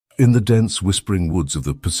In the dense, whispering woods of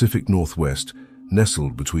the Pacific Northwest,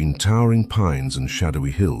 nestled between towering pines and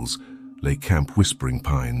shadowy hills, lay Camp Whispering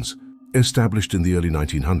Pines. Established in the early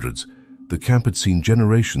 1900s, the camp had seen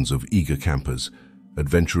generations of eager campers,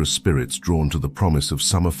 adventurous spirits drawn to the promise of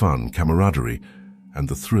summer fun, camaraderie, and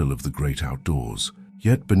the thrill of the great outdoors.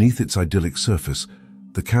 Yet beneath its idyllic surface,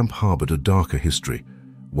 the camp harbored a darker history,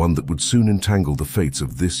 one that would soon entangle the fates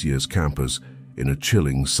of this year's campers in a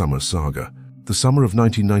chilling summer saga. The summer of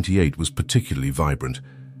 1998 was particularly vibrant.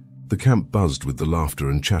 The camp buzzed with the laughter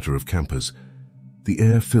and chatter of campers, the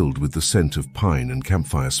air filled with the scent of pine and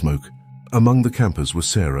campfire smoke. Among the campers were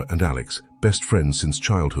Sarah and Alex, best friends since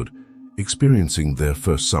childhood, experiencing their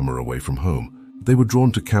first summer away from home. They were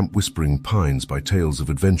drawn to Camp Whispering Pines by tales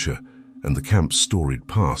of adventure and the camp's storied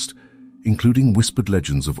past, including whispered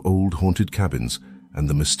legends of old haunted cabins and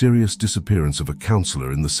the mysterious disappearance of a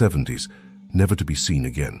counselor in the 70s, never to be seen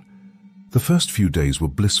again. The first few days were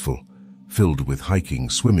blissful, filled with hiking,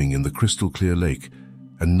 swimming in the crystal-clear lake,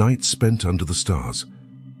 and nights spent under the stars.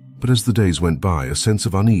 But as the days went by, a sense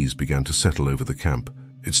of unease began to settle over the camp.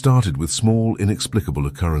 It started with small, inexplicable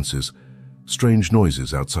occurrences, strange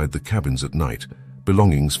noises outside the cabins at night,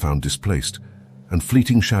 belongings found displaced, and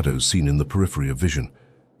fleeting shadows seen in the periphery of vision.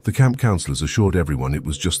 The camp counselors assured everyone it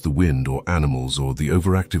was just the wind or animals or the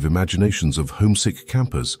overactive imaginations of homesick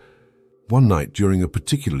campers. One night, during a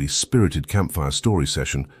particularly spirited campfire story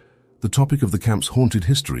session, the topic of the camp's haunted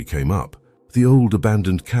history came up. The old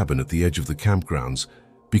abandoned cabin at the edge of the campgrounds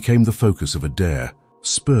became the focus of a dare.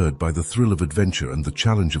 Spurred by the thrill of adventure and the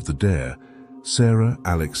challenge of the dare, Sarah,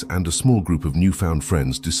 Alex, and a small group of newfound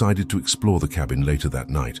friends decided to explore the cabin later that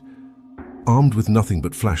night. Armed with nothing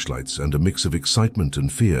but flashlights and a mix of excitement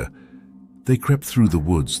and fear, they crept through the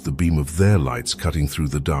woods, the beam of their lights cutting through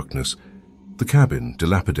the darkness. The cabin,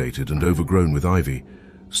 dilapidated and overgrown with ivy,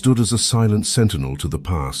 stood as a silent sentinel to the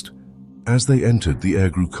past. As they entered, the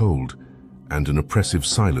air grew cold, and an oppressive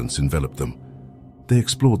silence enveloped them. They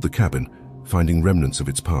explored the cabin, finding remnants of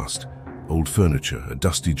its past, old furniture, a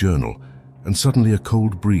dusty journal, and suddenly a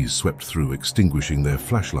cold breeze swept through, extinguishing their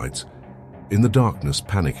flashlights. In the darkness,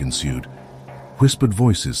 panic ensued. Whispered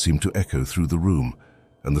voices seemed to echo through the room,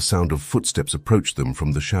 and the sound of footsteps approached them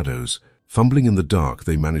from the shadows. Fumbling in the dark,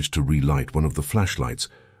 they managed to relight one of the flashlights,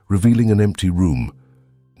 revealing an empty room.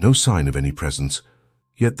 No sign of any presence,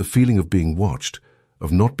 yet the feeling of being watched,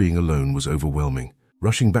 of not being alone, was overwhelming.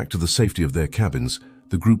 Rushing back to the safety of their cabins,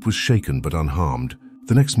 the group was shaken but unharmed.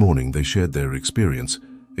 The next morning, they shared their experience,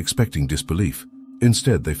 expecting disbelief.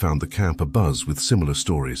 Instead, they found the camp abuzz with similar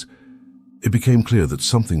stories. It became clear that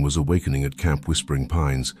something was awakening at Camp Whispering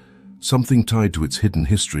Pines, something tied to its hidden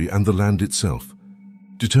history and the land itself.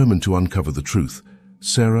 Determined to uncover the truth,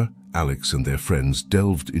 Sarah, Alex, and their friends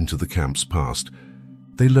delved into the camp's past.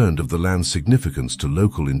 They learned of the land's significance to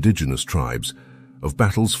local indigenous tribes, of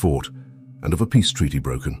battles fought, and of a peace treaty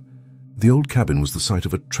broken. The old cabin was the site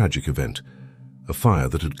of a tragic event, a fire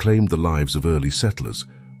that had claimed the lives of early settlers,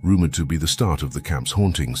 rumored to be the start of the camp's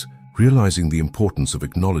hauntings. Realizing the importance of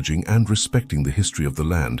acknowledging and respecting the history of the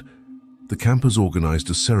land, the campers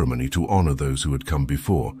organized a ceremony to honor those who had come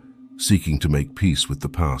before, seeking to make peace with the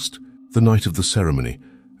past. The night of the ceremony,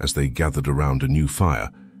 as they gathered around a new fire,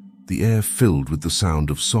 the air filled with the sound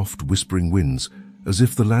of soft, whispering winds, as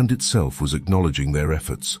if the land itself was acknowledging their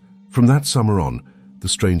efforts. From that summer on, the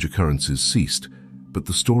strange occurrences ceased, but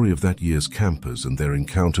the story of that year's campers and their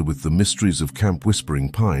encounter with the mysteries of Camp Whispering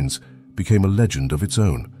Pines became a legend of its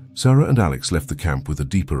own. Sarah and Alex left the camp with a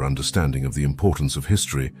deeper understanding of the importance of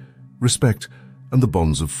history, respect, and the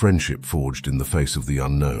bonds of friendship forged in the face of the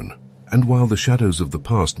unknown. And while the shadows of the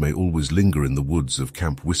past may always linger in the woods of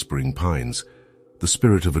Camp Whispering Pines, the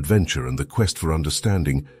spirit of adventure and the quest for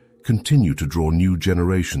understanding continue to draw new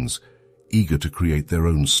generations, eager to create their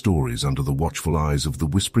own stories under the watchful eyes of the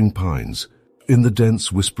Whispering Pines. In the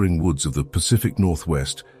dense, whispering woods of the Pacific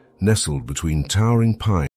Northwest, nestled between towering pines,